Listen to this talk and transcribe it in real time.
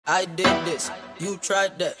I did this, you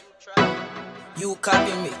tried that. You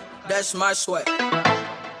copy me, that's my swag.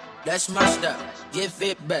 That's my style, give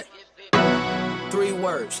it back. 3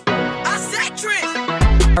 words. I said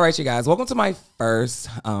Trent. All right, you guys, welcome to my first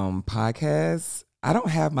podcast. I don't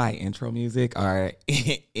have my intro music or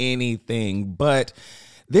anything, but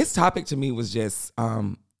this topic to me was just,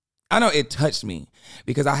 I know it touched me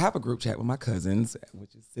because I have a group chat with my cousins,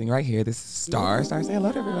 which is sitting right here. This is Star. Star, say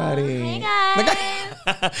hello to everybody. Hey, guys.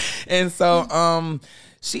 And so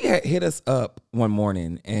she had hit us up one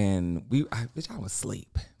morning and I was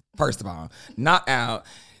asleep, first of all, not out.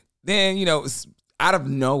 Then, you know, out of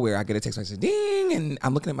nowhere, I get a text message, ding, and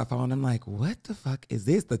I'm looking at my phone. I'm like, what the fuck is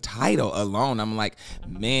this? The title alone, I'm like,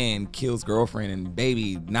 man kills girlfriend and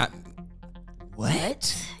baby, not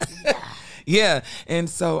what? Yeah. And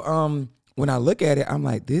so when I look at it, I'm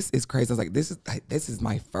like, this is crazy. I was like, this is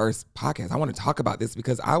my first podcast. I want to talk about this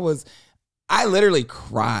because I literally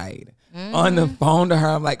cried on the phone to her.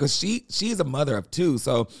 I'm like, cause she's a mother of 2.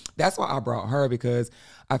 So that's why I brought her, because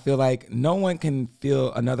I feel like no one can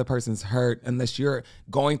feel another person's hurt unless you're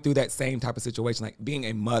going through that same type of situation, like being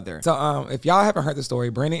a mother. So if y'all haven't heard the story,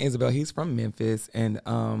 Brandon Isabel, he's from Memphis, and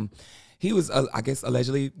he was, I guess,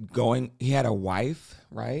 allegedly he had a wife,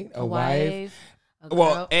 right? A wife.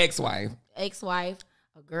 Ex-wife. Ex-wife,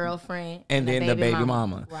 a girlfriend. And then the baby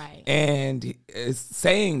mama. Right. And it's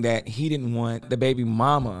saying that he didn't want the baby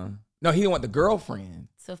mama. No, he didn't want the girlfriend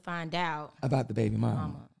to find out about the baby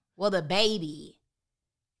mama. Well, the baby.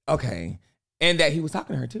 Okay. And that he was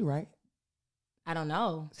talking to her too, right? I don't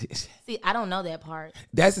know. See, I don't know that part.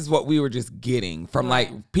 That's just what we were just getting from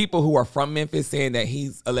like people who are from Memphis, saying that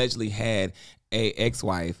he's allegedly had a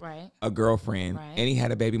ex-wife, a girlfriend, and he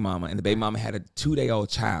had a baby mama, and the baby mama had a 2-day-old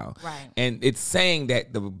child. Right. And it's saying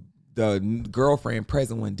that the girlfriend,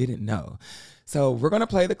 present one, didn't know. So we're gonna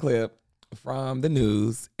play the clip from the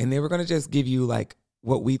news, and then we're gonna just give you like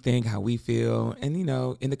what we think, how we feel, and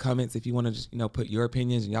in the comments, if you want to just put your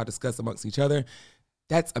opinions and y'all discuss amongst each other.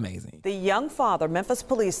 That's amazing. The young father, Memphis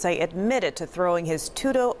police say, admitted to throwing his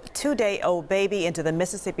 2-day-old baby into the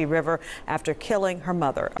Mississippi River after killing her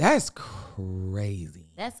mother. That's crazy.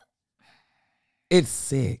 It's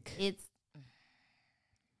sick.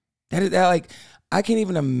 That is like, I can't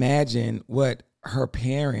even imagine what her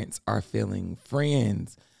parents are feeling,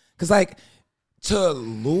 friends. Because like, to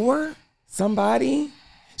lure somebody,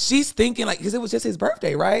 she's thinking like, because it was just his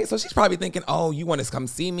birthday, right? So she's probably thinking, oh, you want to come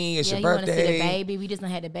see me? It's your birthday. You want to see the baby. We just done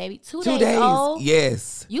had the baby. 2 2 days old.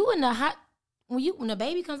 Yes. You in the when the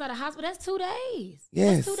baby comes out of the hospital, that's 2 days.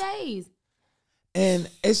 Yes. That's 2 days. And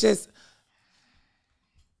it's just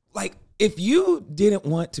like, if you didn't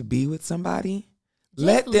want to be with somebody,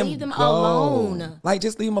 let them leave them go. alone. Like,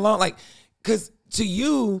 just leave them alone. Like, because to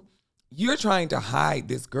you, you're trying to hide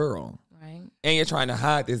this girl. Right. And you're trying to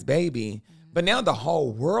hide this baby. But now the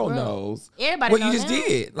whole world knows everybody what you just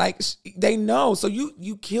did. Like, they know. So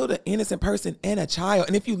you killed an innocent person and a child.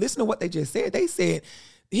 And if you listen to what they just said, they said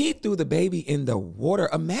he threw the baby in the water.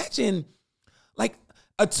 Imagine like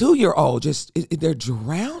a 2-year-old they're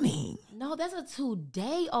drowning. No, that's a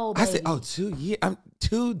 2-day-old baby. I said, 2 year. I'm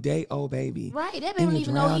 2-day-old baby. Right. That baby don't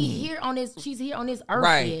even know she's here on this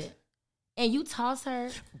earth yet. And you toss her.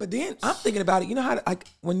 But then I'm thinking about it. You know how like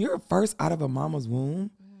when you're first out of a mama's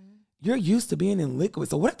womb, you're used to being in liquid.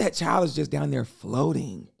 So what if that child is just down there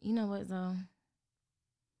floating? You know what though?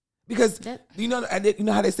 Because you know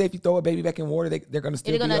how they say if you throw a baby back in water, they're gonna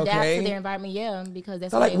still be okay. They're gonna adapt to their environment, yeah. Because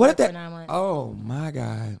that's so like, what if that? 9 months. Oh my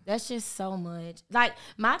God, that's just so much. Like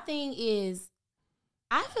my thing is,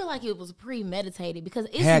 I feel like it was premeditated because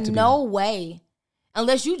it's no way,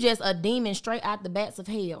 unless you just a demon straight out the bats of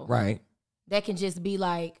hell, right? That can just be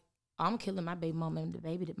like, I'm killing my baby mama and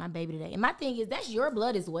my baby today. And my thing is, that's your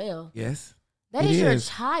blood as well. Yes. That is your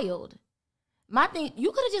child. My thing,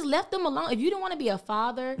 you could have just left them alone. If you didn't want to be a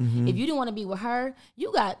father, if you didn't want to be with her,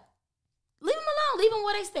 leave them alone. Leave them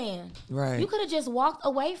where they stand. Right. You could have just walked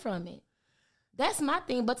away from it. That's my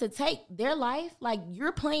thing. But to take their life, like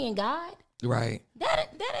you're playing God. Right. That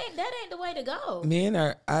ain't the way to go.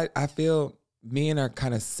 I feel men are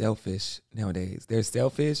kind of selfish nowadays. They're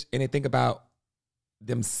selfish and they think about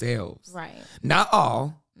themselves. Right. Not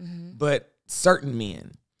all, but certain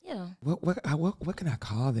men. Yeah. What can I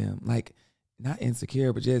call them? Like, not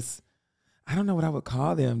insecure, but just, I don't know what I would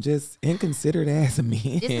call them. Just inconsiderate ass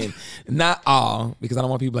men. Not all, because I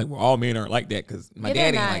don't want people like, well, all men aren't like that, because my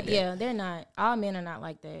dad ain't like that. Yeah, they're not. All men are not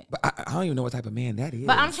like that. But I don't even know what type of man that is.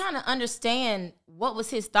 But I'm trying to understand what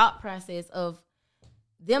was his thought process of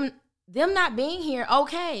them not being here.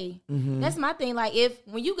 Okay. That's my thing. Like,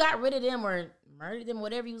 when you got rid of them or murdered them,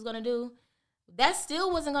 whatever you was going to do, that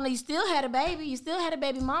still wasn't gonna. You still had a baby. You still had a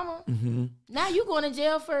baby mama. Mm-hmm. Now you going to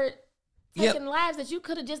jail for taking lives that you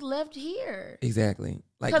could have just left here. Exactly.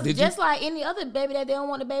 Like, because just like any other baby that they don't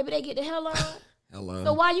want the baby, they get the hell on. Hello.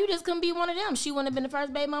 So why you just couldn't be one of them? She wouldn't have been the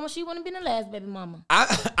first baby mama. She wouldn't have been the last baby mama.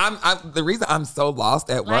 I'm the reason I'm so lost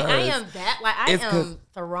at like words. I am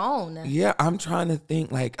thrown. Yeah, I'm trying to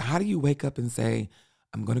think, like, how do you wake up and say,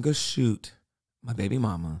 I'm gonna go shoot my baby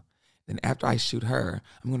mama, then after I shoot her,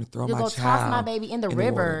 I'm gonna throw my child. Toss my baby in the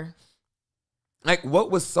river. Like,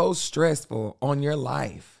 what was so stressful on your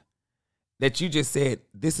life that you just said,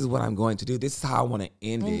 this is what I'm going to do. This is how I want to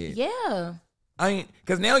end it. Yeah. I mean,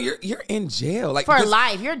 because now you're in jail, like, for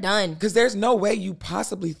life. You're done. Because there's no way you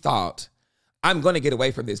possibly thought, I'm going to get away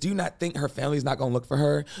from this. Do you not think her family's not going to look for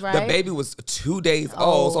her? Right. The baby was 2 days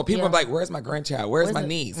old. So people are like, where's my grandchild? Where's my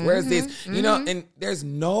niece? Mm-hmm, where's this? You know, and there's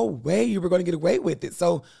no way you were going to get away with it.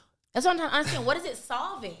 So that's what I'm trying to understand. What is it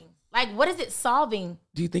solving? Like, what is it solving?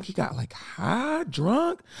 Do you think he got like high,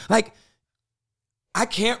 drunk? Like, I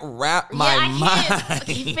can't wrap my mind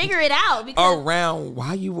figure it out around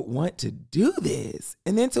why you would want to do this.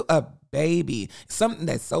 And then to a baby, something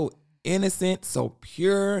that's so innocent, so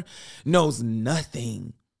pure, knows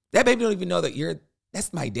nothing. That baby don't even know that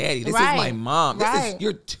that's my daddy. This is my mom. This is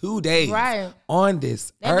your 2 days on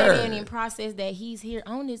this earth. That baby ain't even process that he's here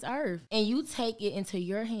on this earth. And you take it into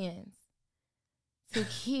your hands to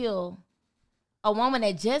kill a woman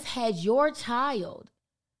that just had your child,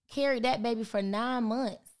 carried that baby for 9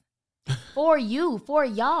 months for you, for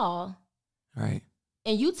y'all. Right.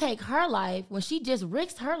 And you take her life when she just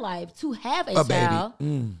risked her life to have a child.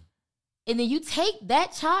 Baby. And then you take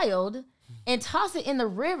that child and toss it in the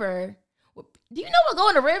river. Do you know what go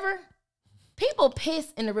in the river? People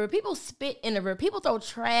piss in the river. People spit in the river. People throw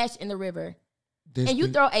trash in the river. And you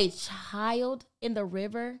throw a child in the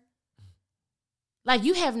river? Like,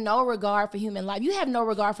 you have no regard for human life. You have no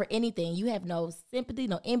regard for anything. You have no sympathy,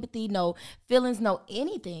 no empathy, no feelings, no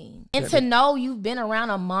anything. And to know you've been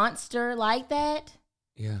around a monster like that,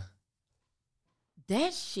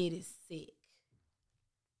 that shit is sick.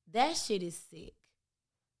 That shit is sick.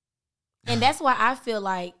 And that's why I feel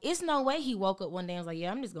like it's no way he woke up one day and was like,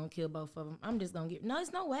 yeah, I'm just going to kill both of them. I'm just going to get... No,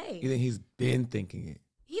 it's no way. You think he's been thinking it?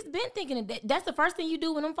 He's been thinking it. That's the first thing you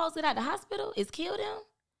do when them folks get out of the hospital is kill them?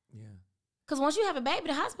 Yeah. Because once you have a baby,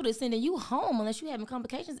 the hospital is sending you home unless you're having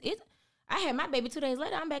complications. I had my baby 2 days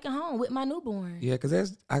later. I'm back at home with my newborn. Yeah,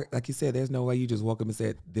 because like you said, there's no way you just woke up and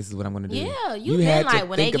said, this is what I'm going to do. Yeah, you been like,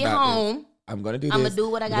 when they get home, I'm going to do this. I'm going to do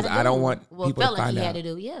what I got to do. I don't want people to find out. Had to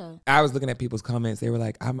do, yeah. I was looking at people's comments. They were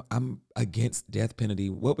like, I'm against death penalty.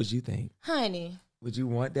 What would you think? Honey. Would you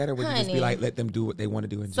want that, or would you just be like, let them do what they want to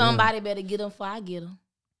do in jail? Somebody better get them before I get them.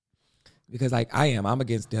 Because like I'm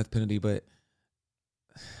against death penalty, but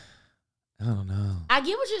I don't know. I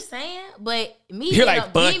get what you're saying, but me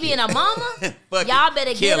being a mama, y'all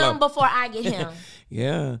better get him before I get him.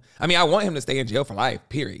 Yeah. I mean, I want him to stay in jail for life,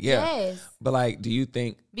 period. Yeah. Yes. But like, do you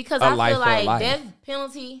think because I feel like death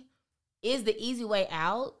penalty is the easy way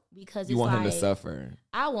out because you want him to suffer.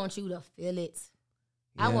 I want you to feel it.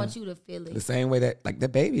 Yeah. I want you to feel it. The same way that like the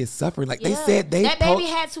baby is suffering. Like they said that baby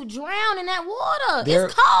had to drown in that water.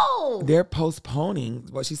 It's cold. They're postponing.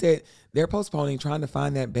 What she said, they're postponing trying to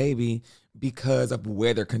find that baby because of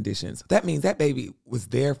weather conditions. That means that baby was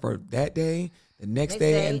there for that day, the next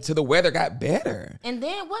day, until the weather got better. And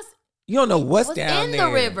then you don't know what's down there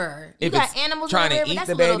in the river. You got animals trying in the river. to eat That's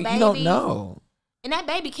the a little baby. You don't know. And that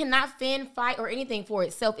baby cannot fend, fight, or anything for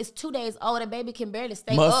itself. It's 2 days old. That baby can barely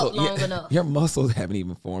stay up long enough. Your muscles haven't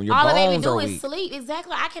even formed. Your bones are weak. All the baby do is sleep.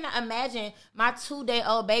 Exactly. I cannot imagine my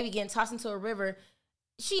 2-day-old baby getting tossed into a river.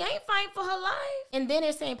 She ain't fighting for her life. And then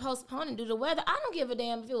they're saying postponing due to weather. I don't give a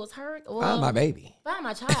damn if it was her or find my baby. Find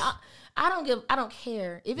my child. I don't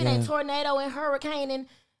care. If it ain't tornado and hurricane, and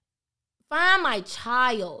find my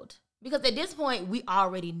child. Because at this point, we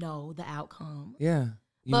already know the outcome. Yeah.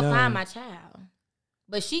 But find my child.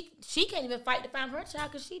 But she can't even fight to find her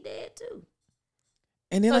child because she dead too.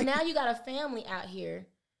 And then so now you got a family out here.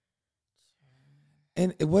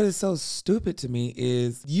 And what is so stupid to me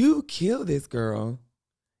is you kill this girl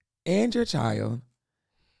and your child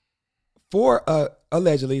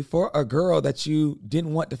allegedly for a girl that you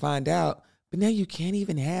didn't want to find out, but now you can't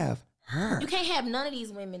even have her. You can't have none of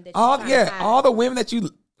these women that all the women that you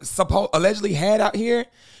allegedly had out here,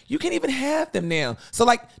 you can't even have them now. So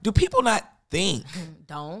like, do people not think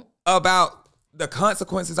about the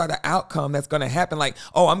consequences or the outcome that's going to happen? Like,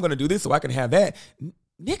 oh, I'm going to do this so I can have that.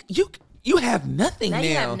 Nick, you have nothing now.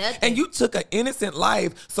 You have nothing. And you took an innocent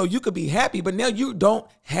life so you could be happy, but now you don't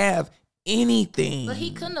have anything. But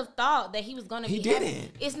he couldn't have thought that he was going to be He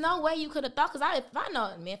didn't. It's no way you could have thought. Because if I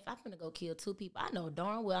know, man, if I'm finna go kill 2 people, I know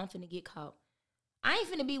darn well I'm finna get caught. I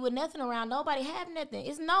ain't finna be with nothing around nobody have nothing.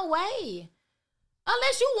 It's no way.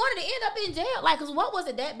 Unless you wanted to end up in jail. Like, because what was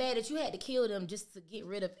it that bad that you had to kill them just to get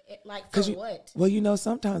rid of it? Like, for what? Well, you know,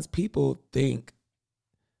 sometimes people think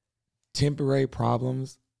temporary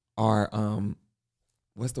problems are,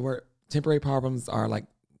 what's the word? Temporary problems are like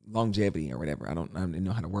longevity or whatever. I don't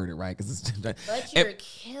know how to word it right. But you're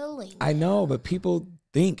killing. I know, but people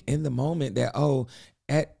think in the moment that, oh,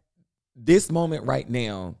 at this moment right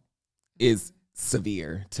now is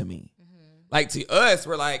severe to me. Like, to us,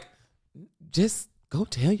 we're like, just go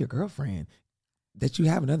tell your girlfriend that you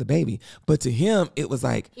have another baby. But to him, it was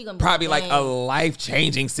like probably like a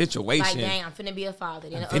life-changing situation. Like, dang, I'm finna be a father.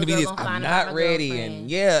 Then I'm not ready. And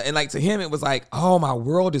yeah, and like to him, it was like, oh, my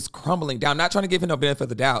world is crumbling down. Not trying to give him no benefit of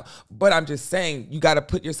the doubt, but I'm just saying you got to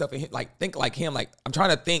put yourself in, like, think like him. Like, I'm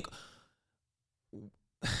trying to think.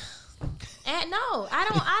 And no,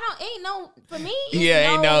 ain't no, for me,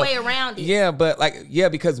 ain't no way around it. Yeah, but like, yeah,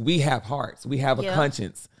 because we have hearts. We have a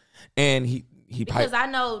conscience. And he because I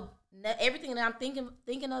know everything that I'm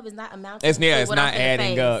thinking of is not amounting. It's not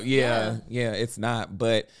adding up. Yeah, it's not.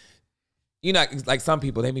 But you know, like some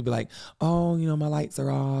people, they may be like, "Oh, you know, my lights are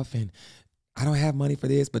off, and I don't have money for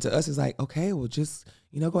this." But to us, it's like, okay, well, just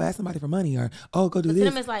go ask somebody for money, or go do this. To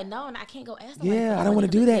them, it's like, no, and I can't go ask somebody. Yeah, I don't want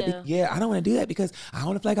to do that. Yeah, I don't want to do that because I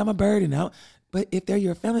don't feel like I'm a burden out. But if they're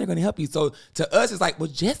your family, they're going to help you. So to us, it's like, well,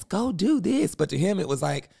 just go do this. But to him, it was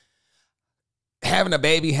like, having a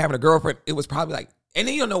baby, having a girlfriend, it was probably like, and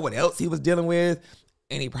then you don't know what else he was dealing with,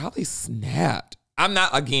 and he probably snapped. I'm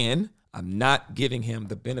not giving him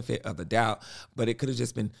the benefit of the doubt, but it could have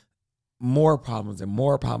just been more problems and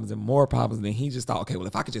more problems and more problems, and then he just thought, okay, well,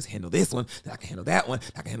 if I could just handle this one, then I can handle that one,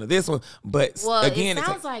 I can handle this one. But again, it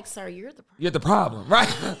sounds like, sir, you're the problem. You're the problem,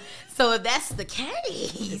 right? So if that's the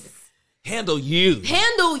case, handle you,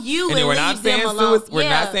 and then we're not saying we're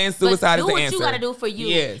not saying suicide is the answer. Do what you got to do for you.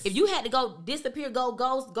 Yes. If you had to go disappear, go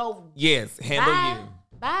ghost, go. Yes, handle you.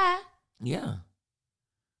 Bye. Yeah.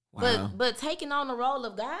 Wow. But taking on the role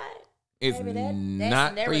of God is that's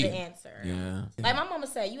not never free. the answer. Yeah. Like my mama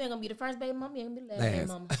said, you ain't gonna be the first baby mama, you ain't gonna be the last baby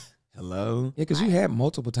mama. Hello? Yeah, because you had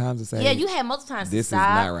multiple times to say. Yeah, you had multiple times. This is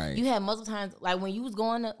not right. You had multiple times, like when he was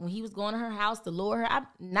going to her house to lure her.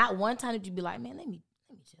 Not one time did you be like, man, let me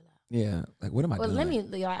chill out. Yeah, like what am I doing? Let me.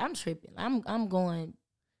 Like, I'm tripping. I'm going.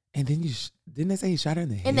 And then didn't they say he shot her in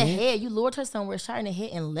the head? In the head, you lured her somewhere, shot her in the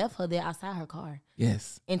head, and left her there outside her car.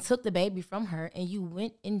 Yes. And took the baby from her, and you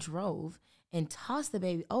went and drove and tossed the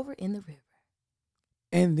baby over in the river.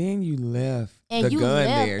 And then you left the gun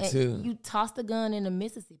there too. You tossed the gun in the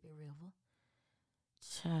Mississippi River.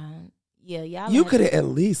 Child. Yeah, y'all. You could have at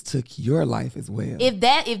least took your life as well. If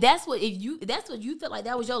that's what you felt like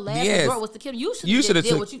that was your last resort was to kill him, you should have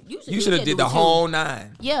did what you should have did the whole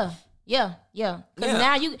 9. Yeah. Because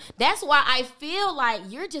now that's why I feel like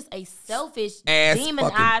you're just a selfish,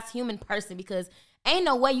 demonized human person, because ain't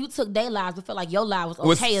no way you took their lives but felt like your life was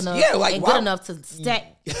okay enough and good enough to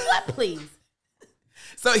stack. What, please?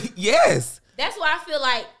 So, yes. That's why I feel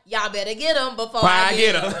like y'all better get them before I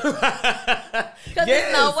get them. Because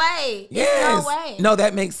there's no way. There's no way. No,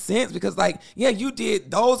 that makes sense because, you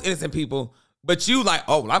did those innocent people. But you like,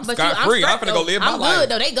 oh, well, I'm scot-free. I'm finna go live my life. I'm good,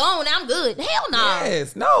 though. They gone. I'm good. Hell no.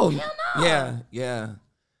 Yes. No. Hell no. Yeah.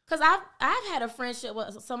 Because I've had a friendship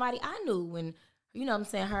with somebody I knew when, you know what I'm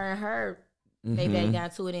saying, her and her baby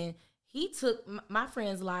got to it. And he took my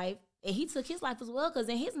friend's life. And he took his life as well, because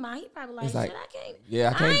in his mind, he probably like, shit, I can't.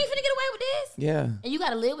 Yeah, I ain't finna get away with this. Yeah. And you got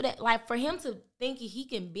to live with that. Like, for him to think he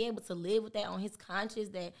can be able to live with that on his conscience,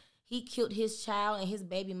 that he killed his child and his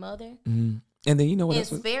baby mother. Mm-hmm. And then you know what else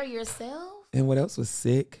was? Spare yourself. And what else was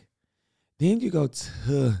sick? Then you go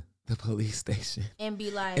to the police station. And be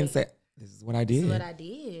like. And say, this is what I did. This is what I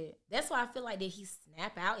did. That's why I feel like, did he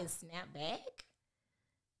snap out and snap back?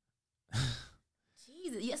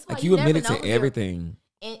 Jesus. That's why like you admitted to everything.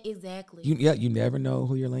 Exactly. You never know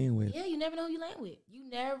who you're laying with. Yeah, you never know who you're laying with. You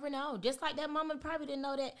never know. Just like that mama probably didn't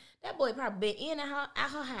know that boy probably been in at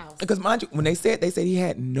her house. Because mind you, when they said he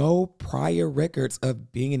had no prior records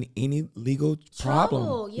of being in any legal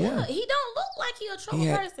problem. Yeah. He don't look like he a trouble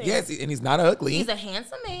person. Yes, and he's not ugly. He's a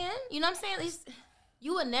handsome man. You know what I'm saying?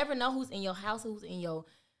 You will never know who's in your house, who's in your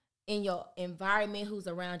environment, who's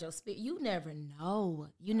around your spirit. You never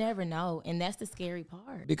know. And that's the scary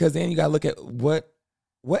part. Because then you got to look at what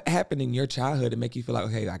what happened in your childhood to make you feel like,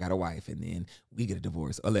 okay, I got a wife, and then we get a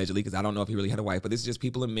divorce, allegedly, because I don't know if he really had a wife, but this is just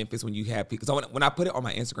people in Memphis when you have people. So when I put it on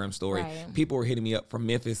my Instagram story, Right. people were hitting me up from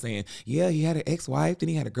Memphis saying, yeah, he had an ex-wife, then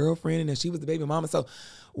he had a girlfriend, and then she was the baby mama. So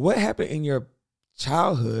what happened in your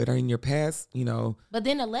childhood or in your past, you know? But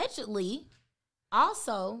then allegedly,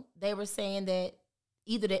 also, they were saying that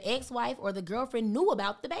either the ex-wife or the girlfriend knew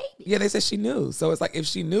about the baby. Yeah, they said she knew. So it's like, if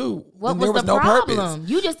she knew, What then was there was the no problem? purpose.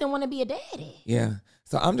 You just didn't want to be a daddy. Yeah.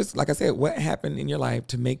 So I'm just, like I said, what happened in your life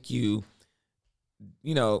to make you,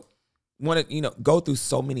 you know, want to, you know, go through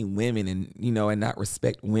so many women and, you know, and not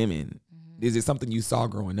respect women? Mm-hmm. Is it something you saw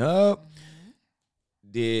growing up?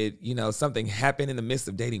 Did, you know, something happen in the midst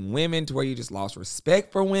of dating women to where you just lost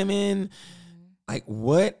respect for women? Like,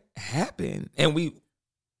 what happened? And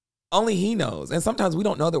only he knows. And sometimes we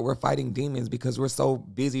don't know that we're fighting demons because we're so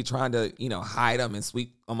busy trying to, you know, hide them and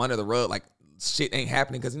sweep them under the rug like shit ain't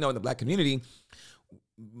happening. Because, you know, in the Black community,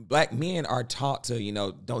 Black men are taught to, you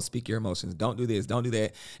know, don't speak your emotions, don't do this, don't do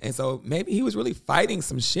that. And so maybe he was really fighting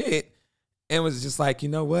some shit and was just like, you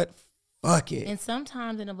know what? Fuck it. And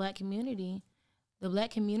sometimes in the Black community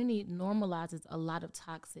normalizes a lot of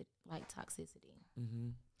toxicity. Mm-hmm.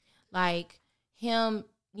 Like him,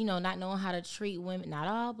 you know, not knowing how to treat women. Not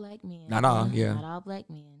all Black men. Not all, yeah. Not all Black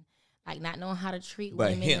men. Like not knowing how to treat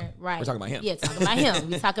But women. him. Right. We're talking about him. Yeah, talking about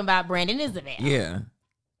him. We're talking about Brandon Isabel. Yeah.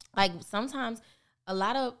 Like sometimes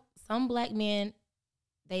some Black men,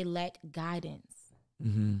 they lack guidance.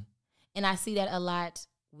 Mm-hmm. And I see that a lot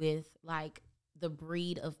with like the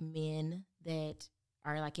breed of men that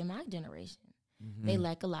are like in my generation. Mm-hmm. They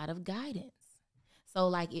lack a lot of guidance. So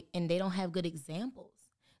like, and they don't have good examples.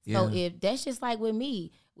 So Yeah. if that's just like with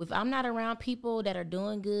me, if I'm not around people that are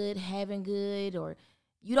doing good, having good, or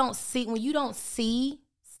when you don't see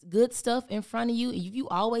good stuff in front of you, if you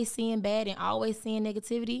always seeing bad and always seeing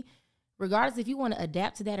negativity, regardless if you want to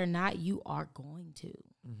adapt to that or not, you are going to.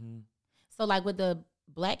 Mm-hmm. So like with the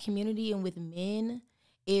Black community and with men,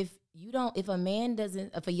 if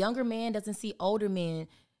a younger man doesn't see older men,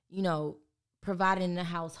 you know, providing in the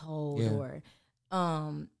household Yeah. or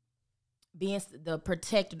being the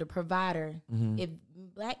protector, the provider, Mm-hmm. if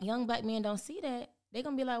young black men don't see that, they're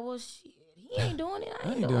gonna be like, well, shit, he ain't doing it.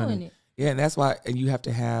 I ain't doing doing it. Yeah, and that's why you have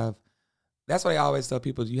to have. That's why I always tell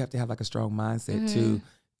people you have to have like a strong mindset Mm-hmm.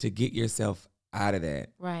 to get yourself out of that.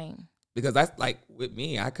 Right. Because that's like with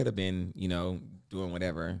me, I could have been, you know, doing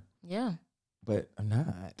whatever, Yeah. but I'm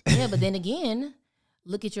not. Yeah, but then again,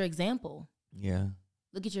 look at your example. Yeah.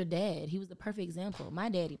 Look at your dad. He was the perfect example. My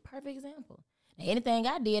daddy, perfect example. Now, anything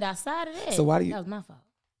I did outside of that, So why do you- that was my fault.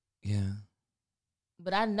 Yeah.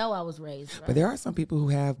 But I know I was raised right. But there are some people who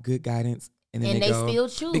have good guidance and then And they go, still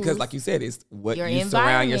choose. because like you said, it's what Your you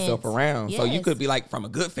surround yourself environment. around. So you Yes. could be like from a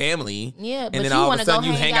good family. Yeah, and but then you all of want a to go sudden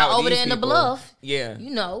you hang hang out out with over these there in the people. bluff. Yeah. You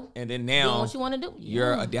know. And then Doing now what you want to do.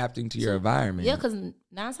 you're Yeah. adapting to your environment. Yeah, because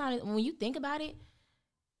 9 times when you think about it,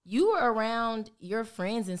 you were around your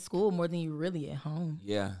friends in school more than you really at home.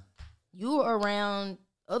 Yeah. You were around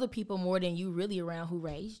other people more than you really around who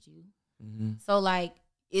raised you. Mm-hmm. So like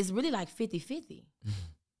it's really like 50-50.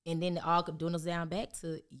 And then it all dwindles down back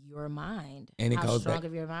to your mind. And it how goes strong back-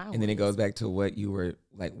 of your mind. And then it was. goes back to what you were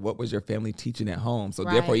like, what was your family teaching at home? So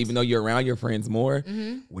Right. therefore, even though you're around your friends more,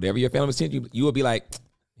 Mhm. whatever your family was teaching you will be like,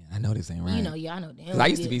 man, I know this ain't right. You know, yeah, I know. Because I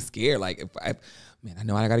used to be scared. Like, man, I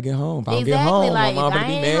know I got to get home. If I don't Exactly, get home, like my mom if gonna I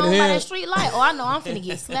be ain't mad home by at that him. street light, oh, I know I'm finna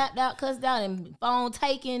get slapped out, cussed out, and phone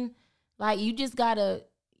taken. Like you just gotta,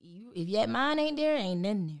 if that mind ain't there, ain't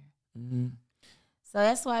nothing there. Mm-hmm. So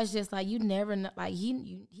that's why it's just like you never know. Like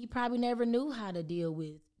he probably never knew how to deal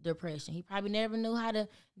with depression. He probably never knew how to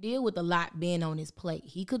deal with a lot being on his plate.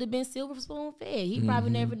 He could have been silver spoon fed. He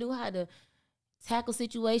probably never knew how to tackle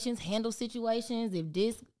situations, handle situations. If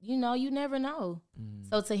this, you know, you never know.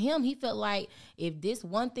 So to him, he felt like if this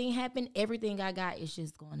one thing happened, everything I got is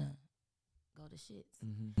just gonna go to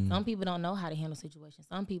shits. Some people don't know how to handle situations.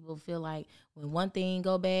 Some people feel like when one thing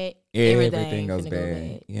go bad, everything goes finna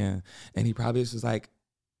bad. Yeah. And he probably was just like,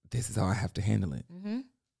 this is how I have to handle it.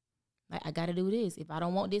 Like I gotta do this. If I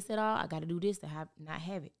don't want this at all, I gotta do this to not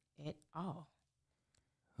have it at all.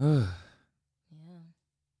 Yeah.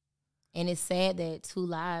 And it's sad that 2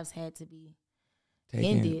 lives had to be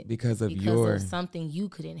ended because of something you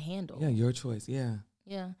couldn't handle. Yeah, your choice. Yeah.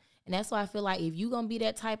 Yeah. And that's why I feel like if you're going to be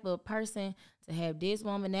that type of person to have this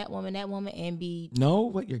woman, that woman, and be Know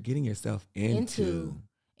what you're getting yourself into.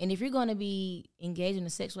 And if you're going to be engaged in the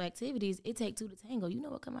sexual activities, it takes 2 to tango. You know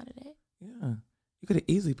what come out of that? Yeah. You could have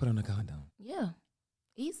easily put on a condom. Yeah.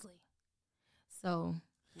 Easily. So.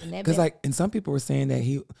 Because like, and some people were saying that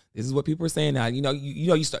this is what people were saying now.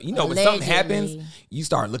 You start, when something happens, you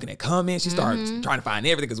start looking at comments, you start trying to find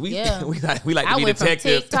everything. Because we like to be I went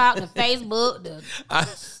detectives. from TikTok to Facebook.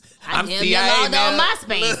 I'm damn CIA, logged man. on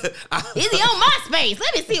MySpace. Is he on MySpace?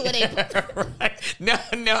 Let me see what they. Right. No,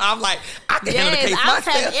 I'm like, I can handle the case I'm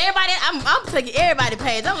myself. taking everybody. I'm taking everybody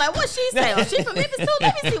page. I'm like, what she say? Oh, she from Memphis too?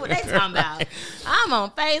 Let me see what they talking about. I'm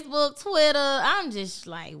on Facebook, Twitter. I'm just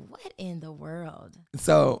like, what in the world?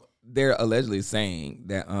 So they're allegedly saying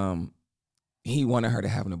that he wanted her to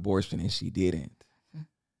have an abortion and she didn't,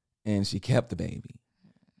 and she kept the baby.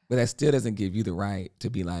 But that still doesn't give you the right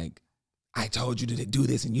to be like, I told you to do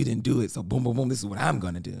this and you didn't do it, so boom, boom, boom, this is what I'm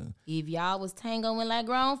going to do. If y'all was tangoing like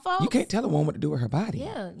grown folks. You can't tell a woman what to do with her body.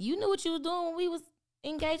 Yeah, you knew what you was doing when we was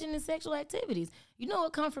engaging in sexual activities. You know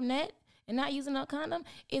what come from that and not using a condom?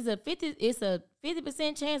 It's a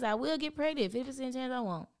 50% chance I will get pregnant, 50% chance I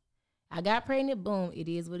won't. I got pregnant, boom, it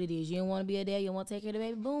is what it is. You don't want to be a dad, you don't want to take care of the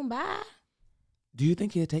baby, boom, bye. Do you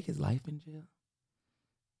think he'll take his life in jail?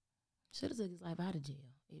 Should have took his life out of jail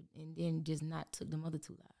and then just not took them other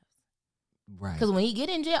 2 lives. Right. Because when he get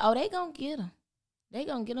in jail, they gonna get him. They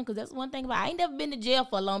gonna get him because that's one thing about I ain't never been to jail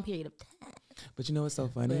for a long period of time. But you know what's so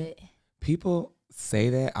funny? But people say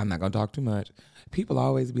that. I'm not going to talk too much. People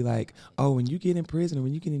always be like, oh, when you get in prison or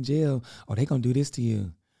when you get in jail, oh, they going to do this to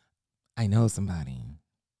you. I know somebody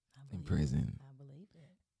in prison. I believe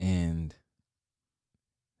it. And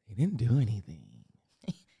they didn't do anything.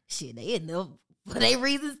 Shit, they end up for their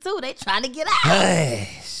reasons too. They trying to get out.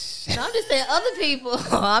 Hush. So I'm just saying other people.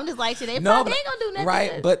 I'm just like, shit, they probably ain't gonna do nothing.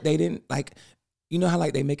 Right, but they didn't like. You know how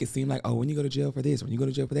like they make it seem like, oh, when you go to jail for this, when you go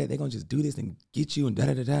to jail for that, they're gonna just do this and get you and da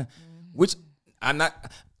da da da. Which I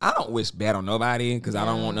don't wish bad on nobody because I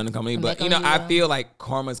don't want nothing to come to me. But I feel like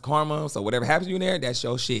karma's karma. So whatever happens to you in there, that's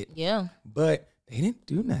your shit. Yeah. But they didn't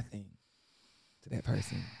do nothing to that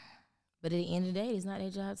person. But at the end of the day, it's not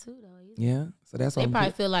their job too, though. Yeah. So that's they what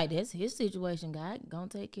probably feel like that's his situation. God gonna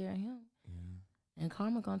take care of him. And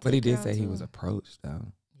karma gonna take care of him. But he did say he was approached though.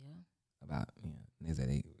 Yeah. About they said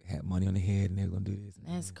they had money on their head and they were gonna do this.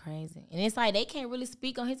 That's crazy. And it's like they can't really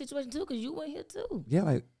speak on his situation too because you went here too. Yeah,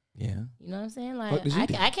 like yeah. You know what I'm saying? Like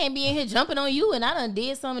I can't be in here jumping on you and I done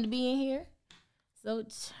did something to be in here. So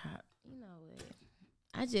you know,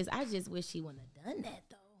 I just wish he wouldn't have done that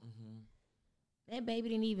though. Mm-hmm. That baby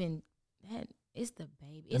didn't even that. It's the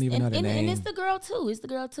baby. Don't even know the name. And it's the girl too. It's the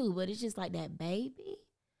girl too. But it's just like that baby.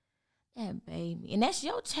 That baby. And that's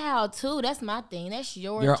your child too. That's my thing. That's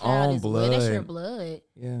your child own as blood. Well. That's your blood.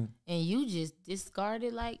 Yeah. And you just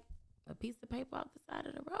discarded like a piece of paper off the side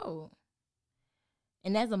of the road.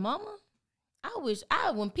 And as a mama,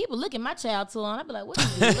 when people look at my child too long, I'd be like, what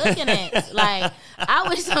are you looking at? Like, I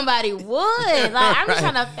wish somebody would. Like, I'm just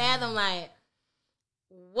trying to fathom, like,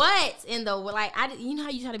 what in the, like, you know how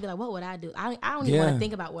you try to be like, what would I do? I don't even want to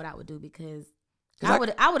think about what I would do because I would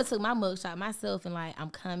have took my mugshot myself and like, I'm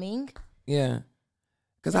coming. Yeah.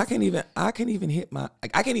 Because I can't even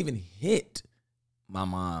hit my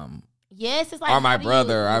mom. Yes, it's like, or my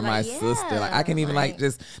brother or my like, sister. Like I can't even like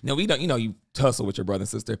just we don't you tussle with your brother and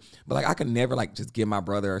sister, but like I can never like just give my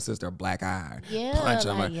brother or sister a black eye, punch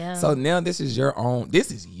them. Yeah. So now this is your own.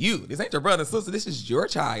 This is you. This ain't your brother and sister. This is your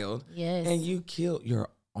child. Yes, and you killed your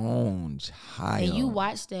own child. And you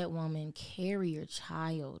watched that woman carry your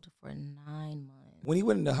child for 9 months. When he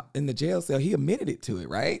went in the jail cell, he admitted it to it,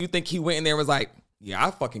 right? You think he went in there and was like, yeah,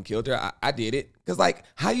 I fucking killed her. I did it. Because like,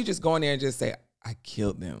 how you just go in there and just say, I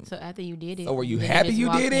killed them. So after you did it, so were you happy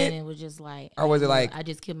you did it? It was just like, or was it like, I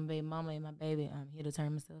just killed my baby mama and my baby. I'm here to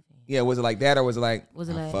turn myself in. Yeah, was it like that or was it like,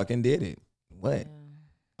 I fucking did it? What? Yeah.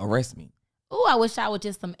 Arrest me. Oh, I wish I was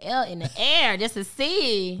just some L in the air just to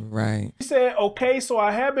see. Right. He said, okay, so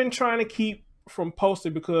I have been trying to keep from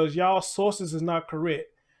posting because y'all sources is not correct.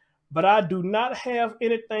 But I do not have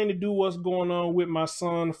anything to do what's going on with my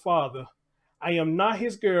son's father. I am not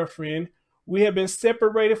his girlfriend. We have been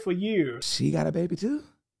separated for years. She got a baby too?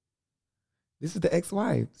 This is the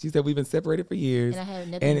ex-wife. She said we've been separated for years. And I have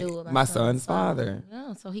nothing to do with my son's father.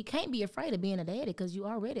 Yeah, so he can't be afraid of being a daddy because you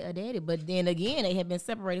already a daddy. But then again, they have been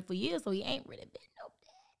separated for years, so he ain't really been no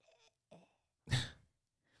daddy.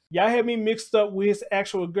 Y'all had me mixed up with his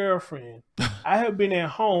actual girlfriend. I have been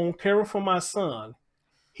at home caring for my son.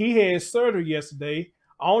 He had surgery yesterday.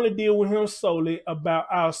 I only deal with him solely about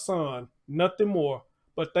our son, nothing more.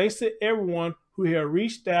 But thanks to everyone who have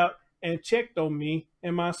reached out and checked on me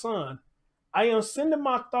and my son. I am sending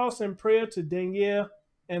my thoughts and prayer to Danielle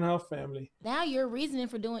and her family. Now your reasoning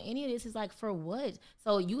for doing any of this is like, for what?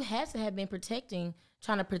 So you had to have been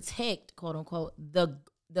trying to protect, quote unquote,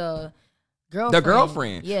 the The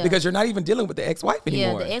girlfriend. Yeah. Because you're not even dealing with the ex-wife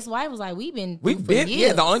anymore. Yeah, the ex-wife was like, we've been yeah,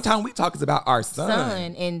 years. the only time we talk is about our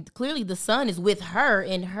son. And clearly the son is with her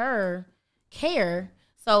in her care.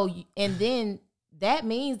 So, and then that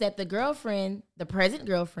means that the girlfriend, the present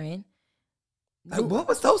girlfriend. Like, what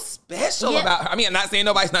was so special about her? I mean, I'm not saying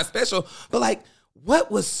nobody's not special, but like,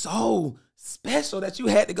 what was so special that you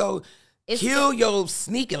had to go kill your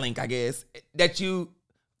sneaky link, I guess, that you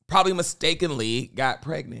probably mistakenly got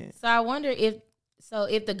pregnant? So I wonder if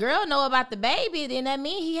the girl know about the baby, then that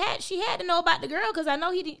means she had to know about the girl, because I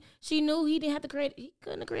know she knew he couldn't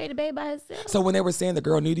have created a baby by himself. So when they were saying the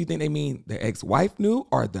girl knew, do you think they mean the ex-wife knew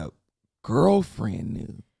or the girlfriend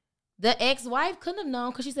knew? The ex-wife couldn't have known,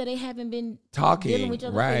 because she said they haven't been talking dealing with each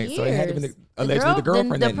other right for years. So it had to be allegedly the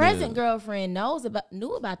girlfriend the present girlfriend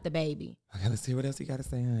knew about the baby. Okay, let's see what else you got to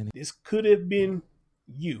say, honey. This could have been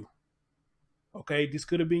you. Okay, this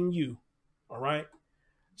could have been you. All right.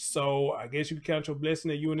 So I guess you can count your blessing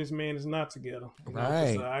that you and this man is not together.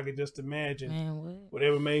 Right. So I could just imagine, Man,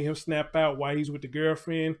 whatever made him snap out while he's with the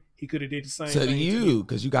girlfriend, he could have did the same So thing to you,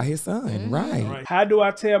 because you got his son, Mm-hmm. right? All right. How do I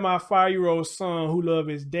tell my 5-year-old son who loves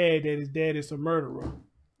his dad that his dad is a murderer?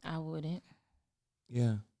 I wouldn't.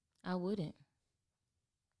 Yeah. I wouldn't.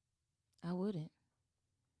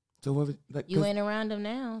 So what? Like, You ain't around him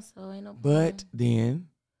now, so ain't no problem. but then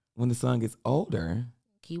when the son gets older,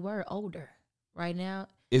 Keyword older. Right now,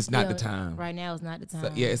 it's not the time. Right now is not the time.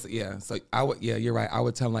 So, yeah. So I would. Yeah, you're right. I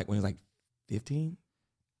would tell him like when he's like 15.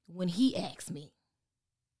 When he asked me,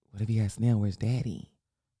 What if he asks now? Where's daddy?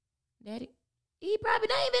 Daddy, he probably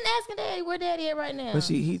not even asking Daddy where Daddy at right now. But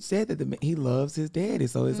he said that he loves his daddy.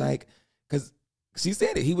 So it's like, because she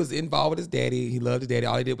said it. He was involved with his daddy. He loved his daddy.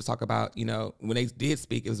 All he did was talk about, when they did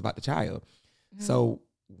speak, it was about the child. So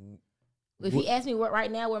if he asked me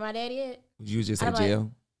right now where my daddy at, would you just say I'd be like,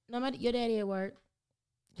 jail? no, your daddy at work.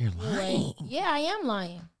 You're lying. Yeah, I am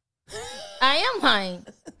lying. I am lying.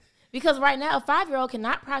 Because right now, a 5-year-old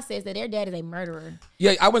cannot process that their dad is a murderer.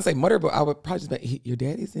 Yeah, I wouldn't say murder, but I would probably just be, your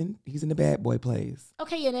daddy's he's in the bad boy place.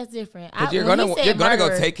 Okay, yeah, that's different. But you're gonna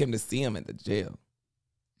go take him to see him at the jail.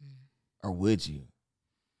 Or would you?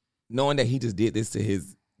 Knowing that he just did this to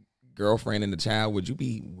his girlfriend and the child, would you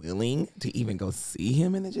be willing to even go see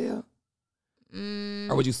him in the jail?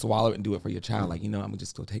 Or would you swallow it and do it for your child? Like, I'm gonna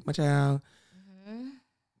just go take my child.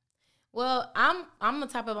 Well, I'm the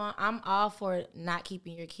type of I'm all for not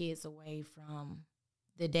keeping your kids away from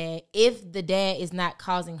the dad if the dad is not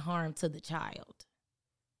causing harm to the child.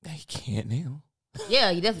 Now you can't now.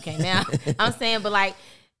 Yeah, you definitely can't now. I'm saying, but like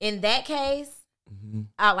in that case,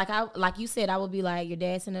 like you said, I would be like, your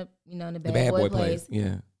dad's in the bad boy place.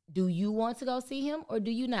 Yeah. Do you want to go see him or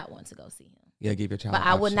do you not want to go see him? Yeah, give your child. But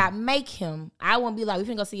I would not make him. I wouldn't be like, we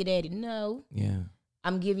finna go see your daddy. No. Yeah.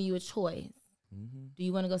 I'm giving you a choice. Do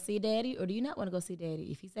you want to go see daddy or do you not want to go see daddy?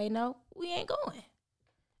 If he say no, we ain't going.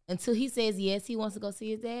 Until he says yes, he wants to go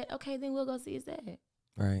see his dad. Okay, then we'll go see his dad.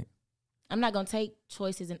 Right. I'm not going to take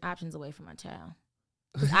choices and options away from my child.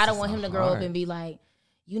 Because I don't want him to grow up and be like,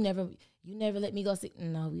 you never let me go see.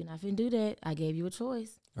 No, we're not finna do that. I gave you a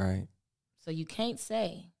choice. Right. So you can't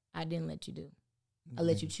say, I didn't let you do. I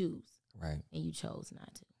let you choose. Right. And you chose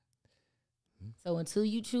not to. So until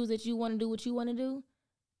you choose that you want to do what you want to do,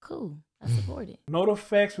 cool. I support it. Know the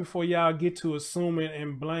facts before y'all get to assuming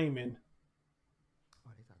and blaming.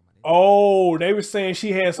 Oh, they were saying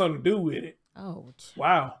she had something to do with it. Oh,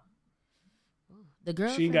 wow. The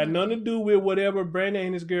girlfriend. She ain't got nothing to do with whatever Brandon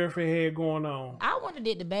and his girlfriend had going on. I wonder,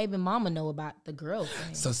 did the baby mama know about the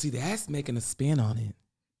girlfriend? So see, that's making a spin on it.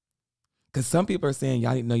 Because some people are saying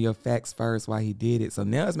y'all didn't know your facts first why he did it. So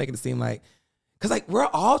now it's making it seem like, because like we're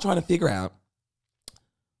all trying to figure out,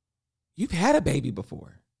 you've had a baby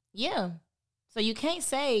before. Yeah. So you can't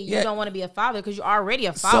say you don't want to be a father because you're already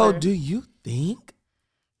a father. So do you think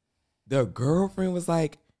the girlfriend was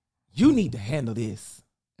like, you need to handle this?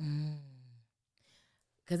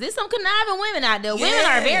 Because there's some conniving women out there. Women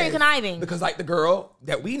are very conniving. Because like the girl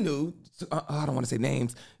that we knew, I don't want to say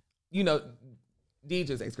names,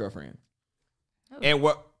 Deidre's ex-girlfriend. And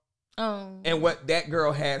what that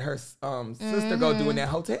girl had her sister go do in that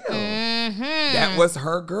hotel. That was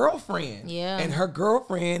her girlfriend. Yeah. And her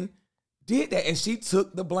girlfriend did that. And she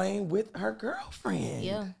took the blame with her girlfriend.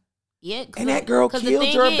 Yeah. Yeah. And that girl killed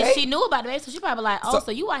her baby. She knew about the baby, so she probably like,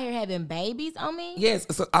 so you out here having babies on me? Yes.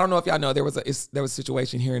 So I don't know if y'all know, there was a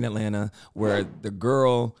situation here in Atlanta where the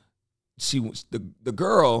girl,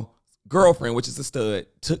 girlfriend, which is a stud,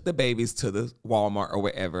 took the babies to the Walmart or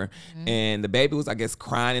wherever, and the baby was, I guess,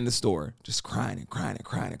 crying in the store, just crying and crying and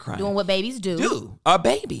crying and crying. Doing what babies do. A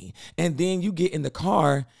baby. And then you get in the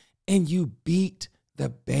car and you beat the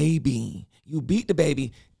baby. You beat the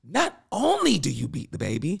baby. Not only do you beat the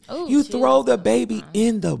baby, Ooh, you chill. throw the baby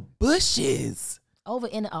in the bushes. Over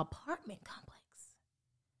in an apartment complex.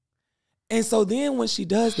 And so then when she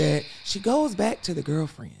does that, she goes back to the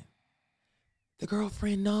girlfriend. The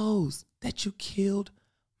girlfriend knows that you killed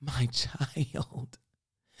my child.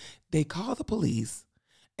 They call the police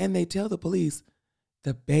and they tell the police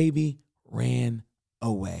the baby ran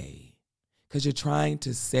away because you're trying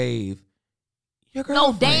to save your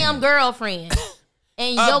girlfriend. No damn girlfriend.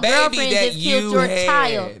 And A your baby girlfriend that just killed you your had.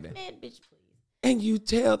 child. Man, bitch, please. And you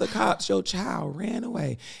tell the cops your child ran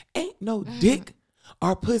away. Ain't no dick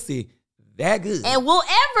or pussy that good. And will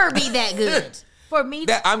ever be that good. For me,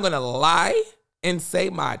 that I'm going to lie and say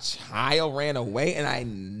my child ran away and I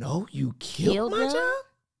know you killed my them? child?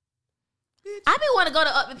 I be want to go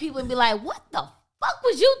to other people and be like, what the fuck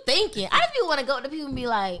was you thinking? I just be want to go to people and be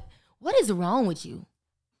like, what is wrong with you?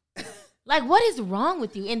 Like, what is wrong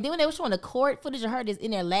with you? And then when they were showing the court footage of her just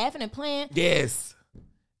in there laughing and playing. Yes.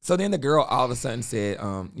 So then the girl all of a sudden said,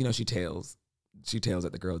 she tells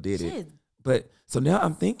that the girl did it. But so now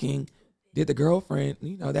I'm thinking, did the girlfriend,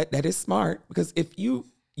 that is smart because if you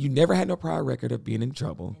never had no prior record of being in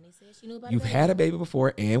trouble, And they said she knew about you've it. had a baby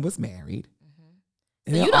before and was married.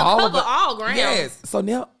 And So then you don't all of cover all ground. Yes. So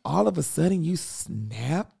now all of a sudden you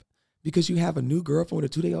snap because you have a new girlfriend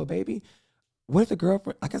with a 2-day-old baby. What if the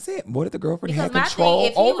girlfriend, like I said, what if the girlfriend had control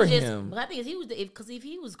over him? But I think if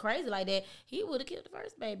he was crazy like that, he would have killed the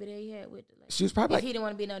first baby that he had with. Like, She was probably if he didn't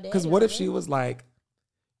want to be no dad. because what if she was like,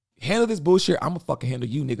 handle this bullshit, I'm gonna fucking handle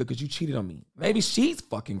you, nigga, because you cheated on me. Maybe she's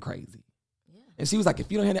fucking crazy. Yeah. And she was like, if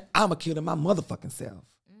you don't handle it, I'm gonna kill my motherfucking self.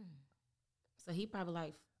 So he probably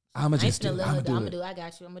like, I'm gonna just do it. I'm gonna do I'm it. gonna do it. I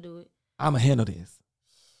got you. I'm gonna do it. I'm gonna handle this.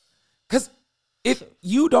 Because if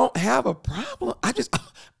you don't have a problem, I'm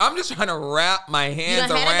just trying to wrap my You hands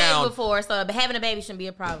done had a baby around. before, so having a baby shouldn't be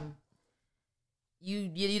a problem.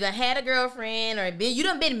 You done had a girlfriend or you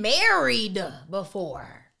done been married before.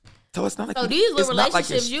 So it's not like So these it's were not like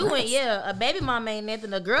relationships you're you went, stressed. a baby mom ain't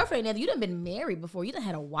nothing, a girlfriend nothing. You done been married before. You done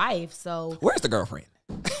had a wife, so Where's the girlfriend?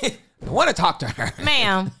 I want to talk to her.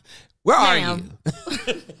 ma'am, Where are ma'am.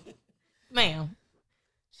 you? ma'am.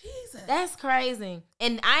 Jesus. That's crazy.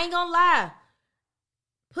 And I ain't gonna lie.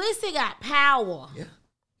 Pussy got power. Yeah.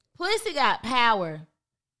 Pussy got power.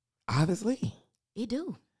 Obviously. It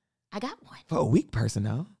do. I got one. For a weak person,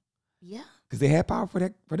 though. Yeah. Because they had power for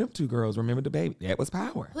them 2 girls. Remember the baby? That was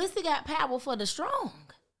power. Pussy got power for the strong.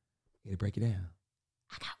 You gotta break it down.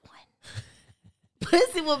 I got one.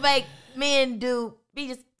 Pussy will make men be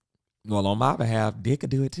just Well, on my behalf, Dick could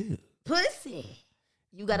do it too. pussy.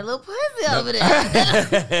 You got a little pussy over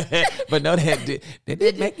there. But no, that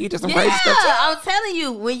did make you just some crazy Yeah, stuff too. I'm telling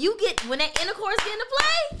you, when that intercourse get into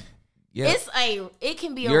play, Yeah. it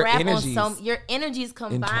can be Your a wrap on energies your energies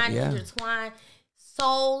combined, yeah. intertwined,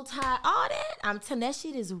 soul tie, all that. I'm telling that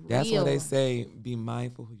shit is real. That's why they say be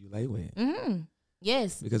mindful who you lay with. Mm-hmm.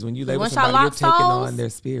 Yes. Because when you lay with Once y'all somebody, you're lock taking souls, on their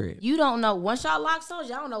spirit. You don't know. Once y'all lock souls,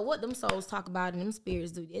 y'all don't know what them souls talk about and them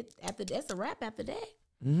spirits do. That's a wrap after that.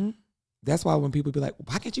 Mm-hmm. That's why when people be like,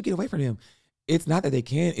 why can't you get away from them? It's not that they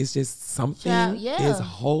can't. It's just something is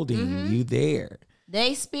holding you there.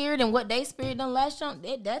 They spirit and what they spirit done latched on,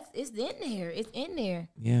 it's in there. It's in there.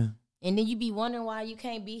 Yeah. And then you be wondering why you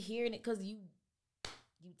can't be hearing it because you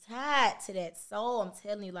tied to that soul. I'm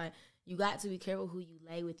telling you, like, you got to be careful who you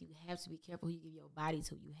lay with. You have to be careful who you give your body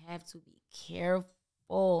to. You have to be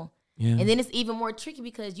careful. Yeah. And then it's even more tricky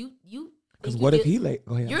because you Because what if he late?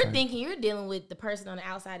 Go ahead. You're thinking you're dealing with the person on the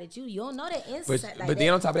outside that you don't know that inside. But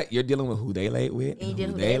then on top of that, you're dealing with who they laid with, and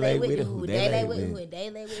who they laid with, and who they laid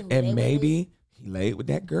with. And maybe he laid with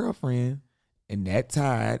that girlfriend, and that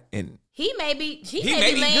tied, and he may be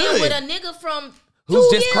may be laying good. with a nigga from who's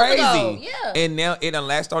 2 just years crazy. ago. Yeah. And now it done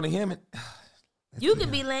latched on to him. And You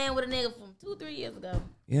could be laying with a nigga from 2-3 years ago.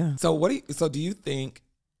 yeah. So do you think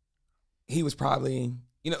he was probably,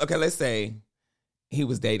 okay, let's say he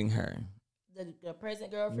was dating her. The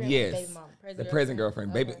present girlfriend? Yes. Or the baby mama? The present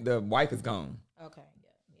girlfriend. Okay. Baby, the wife is gone. Okay.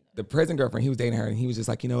 Yeah. The present girlfriend, he was dating her, and he was just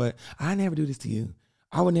like, you know what? I never do this to you.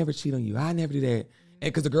 I would never cheat on you. I never do that.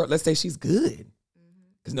 And because the girl, let's say she's good.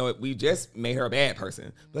 Because no, we just made her a bad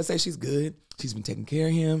person. But let's say she's good. She's been taking care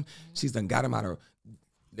of him. She's done got him out of,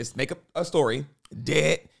 let's make up a story,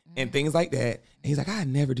 debt, and things like that. And he's like, I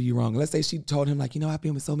never do you wrong. Let's say she told him, like, I've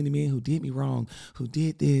been with so many men who did me wrong, who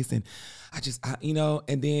did this. And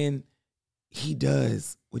and then he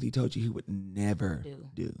does what he told you he would never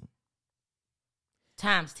do.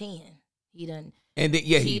 Times 10. He done. And then,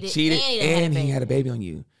 he cheated and he had a baby on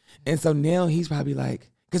you. And so now he's probably like,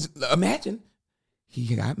 because imagine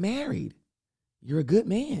he got married. You're a good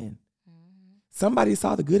man. Somebody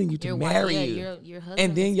saw the good in you to Your wife, marry yeah, you. your husband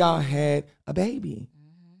And then was y'all good. had a baby.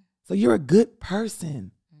 So you're a good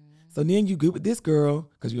person. So then you good with this girl,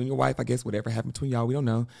 because you and your wife, I guess, whatever happened between y'all, we don't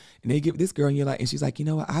know. And they get with this girl, and you're like, and she's like, you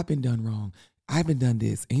know what? I've been done wrong. I've been done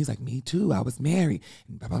this. And he's like, me too. I was married,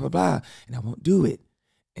 and blah, blah, blah, blah. And I won't do it.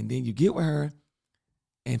 And then you get with her,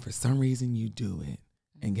 and for some reason you do it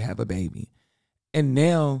and you have a baby. And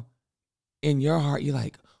now in your heart, you're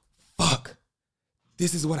like, fuck,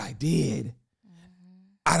 this is what I did.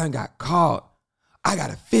 I done got caught. I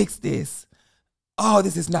got to fix this. Oh,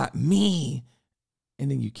 this is not me. And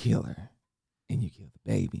then you kill her and you kill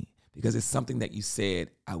the baby because it's something that you said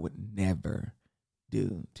I would never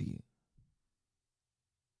do to you.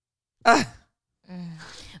 Ah.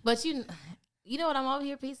 But you know what I'm over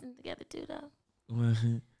here piecing together too, though? What?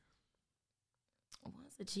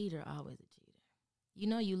 Once a cheater, always a cheater. You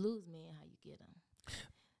know you lose men how you get them.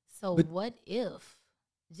 So But- what if,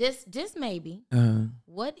 just maybe,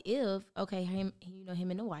 what if, okay, him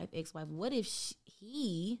and the wife, ex-wife, what if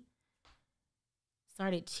he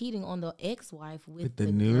started cheating on the ex-wife with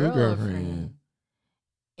the new girlfriend?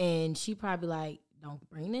 And she probably like, don't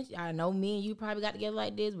bring this. I know me and you probably got together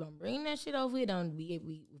like this, but don't bring that shit over here. Don't be.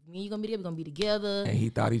 Me and you gonna be together. We're gonna be together. And he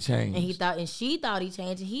thought he changed. And she thought he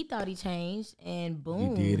changed, and he thought he changed, and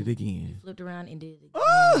boom, You did it he again. flipped around and did it again.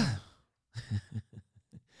 Ah.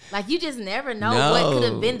 Like you just never know No. what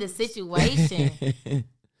could have been the situation.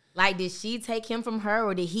 Like, did she take him from her,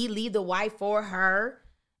 or did he leave the wife for her?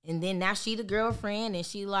 And then now she the girlfriend, and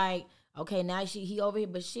she like, okay, now he over here,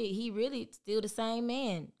 but shit, he really still the same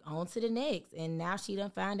man. On to the next. And now she done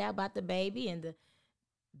find out about the baby and the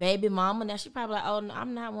baby mama. Now she probably like, oh, no,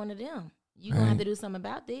 I'm not one of them. You gonna have to do something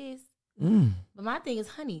about this. But my thing is,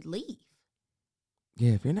 honey, leave.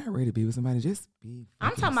 Yeah, if you're not ready to be with somebody, just be.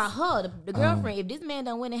 I'm talking about her, the girlfriend. If this man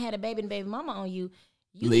done went and had a baby and baby mama on you,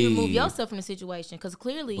 you need to remove Leave. yourself from the situation, because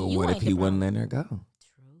clearly But you what ain't if the he problem. wouldn't let her go?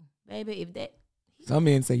 True, baby. If that. Some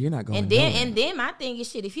men say you're not going. And then my thing is,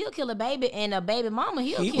 shit, if he'll kill a baby and a baby mama,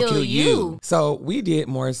 he'll He will kill you. So we did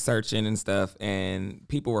more searching and stuff, and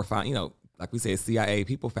people were found. You know, like we said, CIA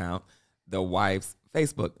people found the wife's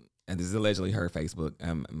Facebook, and this is allegedly her Facebook.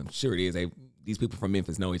 I'm sure it is. These people from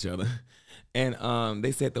Memphis know each other, and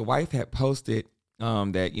they said the wife had posted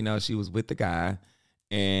that she was with the guy,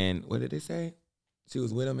 and what did they say? She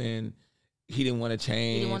was with him, and he didn't want to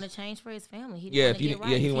change. He didn't want to change for his family. He Yeah, didn't if you want to get didn't-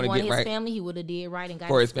 right. yeah, he If didn't wanna wanted get his right. family, he would have did right and got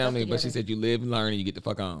for his stuff family, but she together. said you live and learn and you get the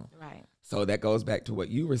fuck on. Right. So that goes back to what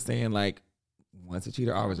you were saying, like once a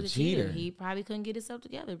cheater, always a cheater. He probably couldn't get himself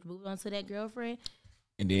together. Moved on to that girlfriend.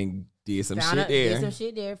 And then did some Found shit there. Did some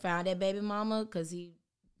shit there. Found that baby mama because he,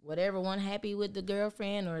 whatever, wasn't happy with the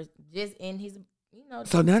girlfriend or just in his,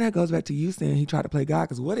 So now that goes back to you saying he tried to play God,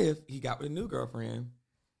 because what if he got with a new girlfriend,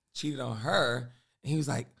 cheated on her, and he was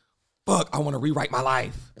like, fuck, I want to rewrite my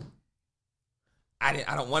life. I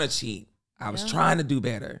don't want to cheat. I was trying to do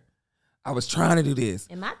better. I was trying to do this.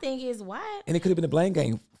 And my thing is, why? And it could have been a blame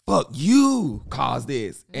game. Fuck, you caused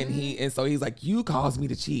this. And so he's like, you caused me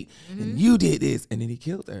to cheat. And you did this. And then he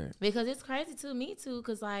killed her. Because it's crazy to me too,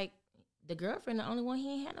 because like the girlfriend, the only one he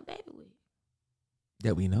ain't had no baby with.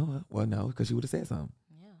 That we know of. Well, no, because she would have said something.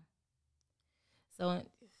 Yeah. So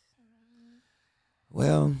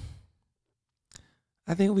Well,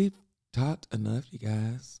 I think we've talked enough, you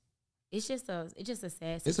guys. it's just a sad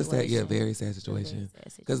situation. It's a sad, very sad situation.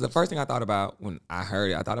 Because the first thing I thought about when I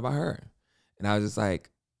heard it, I thought about her. And I was just like,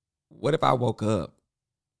 what if I woke up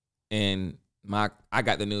and I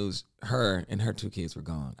got the news her and her 2 kids were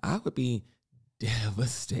gone? I would be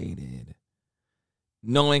devastated.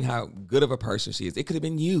 Knowing how good of a person she is. It could have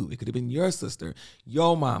been you. It could have been your sister,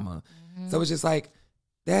 your mama. So it's just like,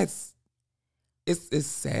 it's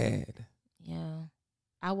sad. Yeah.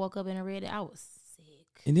 I woke up and I read it. I was sick.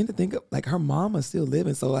 And then to think of, like, her mama's still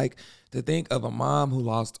living. So, like, to think of a mom who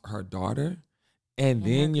lost her daughter and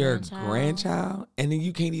then her your grandchild. grandchild, and then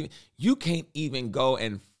you can't even go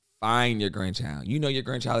and find your grandchild. You know your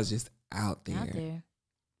grandchild is just out there. Out there.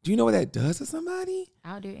 Do you know what that does to somebody?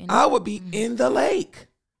 Out there. I would be in the lake.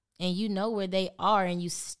 And you know where they are, and you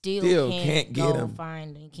still can't get go them.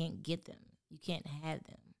 find them. You can't get them. You can't have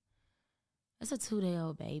them. That's a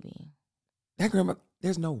 2-day-old baby. That grandma,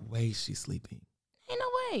 there's no way she's sleeping. Ain't no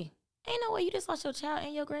way. Ain't no way you just lost your child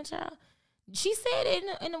and your grandchild. She said it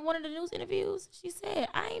in one of the news interviews. She said,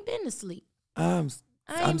 I ain't been to sleep. I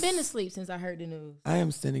ain't been to sleep since I heard the news. I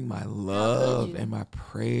am sending my love and my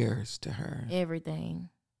prayers to her. Everything.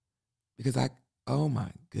 Because oh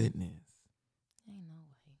my goodness. Ain't no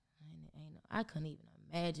way. Ain't no. I couldn't even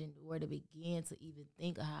imagine where to begin to even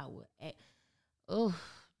think of how I would act. Oh,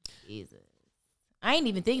 Jesus. I ain't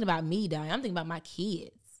even thinking about me dying. I'm thinking about my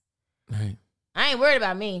kids. Right. I ain't worried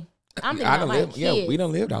about me. I'm thinking about my kids. Yeah, we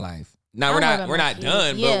done lived our life. Now I'm we're not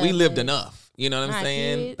done, Yeah, but we lived enough. You know what I'm my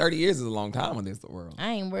saying? kids. 30 years is a long time in this world.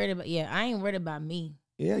 I ain't worried about me.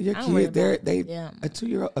 Yeah, your I ain't worried kid, about them.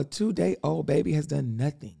 a 2-day-old baby has done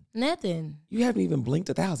nothing. Nothing. You haven't even blinked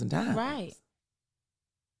 1,000 times. Right.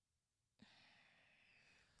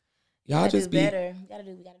 Y'all Gotta just do be better. Gotta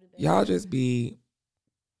do better. y'all just be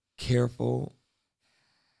careful.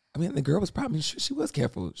 I mean, the girl was probably she was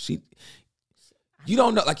careful. You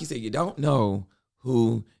don't know, like you said, you don't know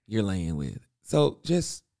who you're laying with. So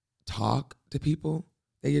just talk to people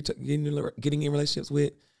that you're getting in relationships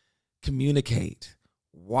with. Communicate.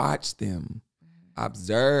 Watch them.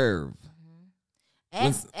 Observe.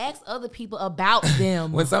 Ask other people about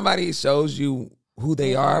them. When somebody shows you who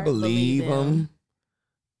they are, believe them.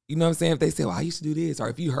 You know what I'm saying? If they say, well, I used to do this, or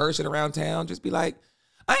if you heard shit around town, just be like,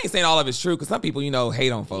 I ain't saying all of it's true, because some people,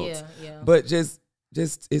 hate on folks. Yeah. But just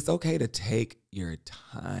it's okay to take your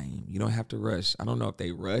time. You don't have to rush. I don't know if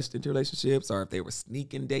they rushed into relationships or if they were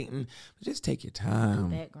sneaking dating, but just take your time.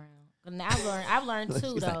 Background. Now I've learned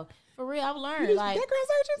too, She's though. For real, I've learned. Like, background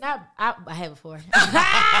searches? I have before.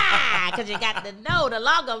 Because you got to know. The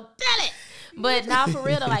law gonna tell it. But now, for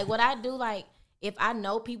real, though, like, what I do, like, if I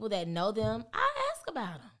know people that know them, I ask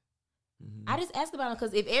about them. I just ask about them,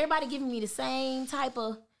 because if everybody giving me the same type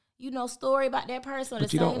of, story about that person,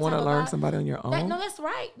 But you don't want to learn somebody on your own? No, that's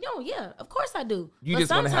right. No, yeah, of course I do. You but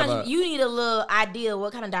just want to have sometimes you need a little idea of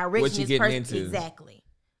what kind of direction this person into. Exactly.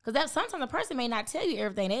 Because sometimes a person may not tell you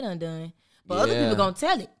everything they done. But other people gonna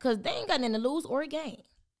tell it, because they ain't got nothing to lose or gain.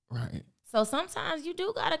 Right. So sometimes you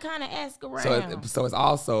do gotta kind of ask around. So it's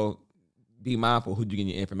also be mindful who you get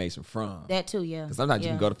your information from. That too, yeah. Because sometimes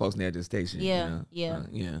you can go to folks and they're just station. Yeah.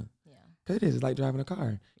 Because it is. It's like driving a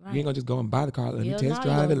car. Right. You ain't gonna just go and buy the car. Let me test you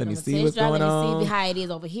drive it. Let me see what's going on. Let me see how it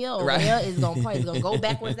is over here. Over there, it's gonna go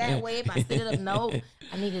backwards that way. If I set it up, no.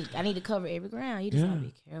 I need to cover every ground. You just gotta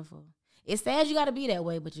be careful. It's sad you gotta be that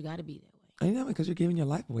way, but you gotta be that way. I know, because you're giving your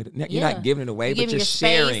life away. You're not giving it away, but you're your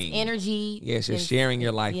sharing. Space, energy. Yes, you're sharing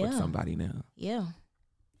your life with somebody now. Yeah.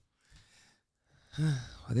 Well,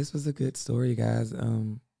 this was a good story, guys.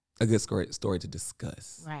 A good story to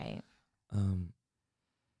discuss. Right.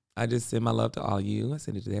 I just send my love to all you. I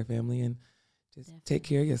send it to their family, and just take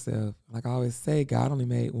care of yourself. Like I always say, God only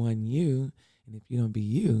made one you, and if you don't be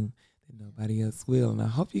you, then nobody else will. And I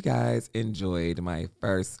hope you guys enjoyed my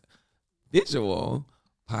first visual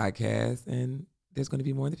podcast, and there's going to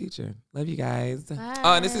be more in the future. Love you guys. Bye.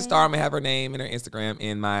 Oh, and this is Star. I'm gonna have her name and her Instagram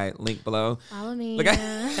in my link below. Follow me. All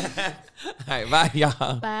right, bye,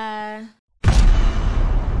 y'all. Bye.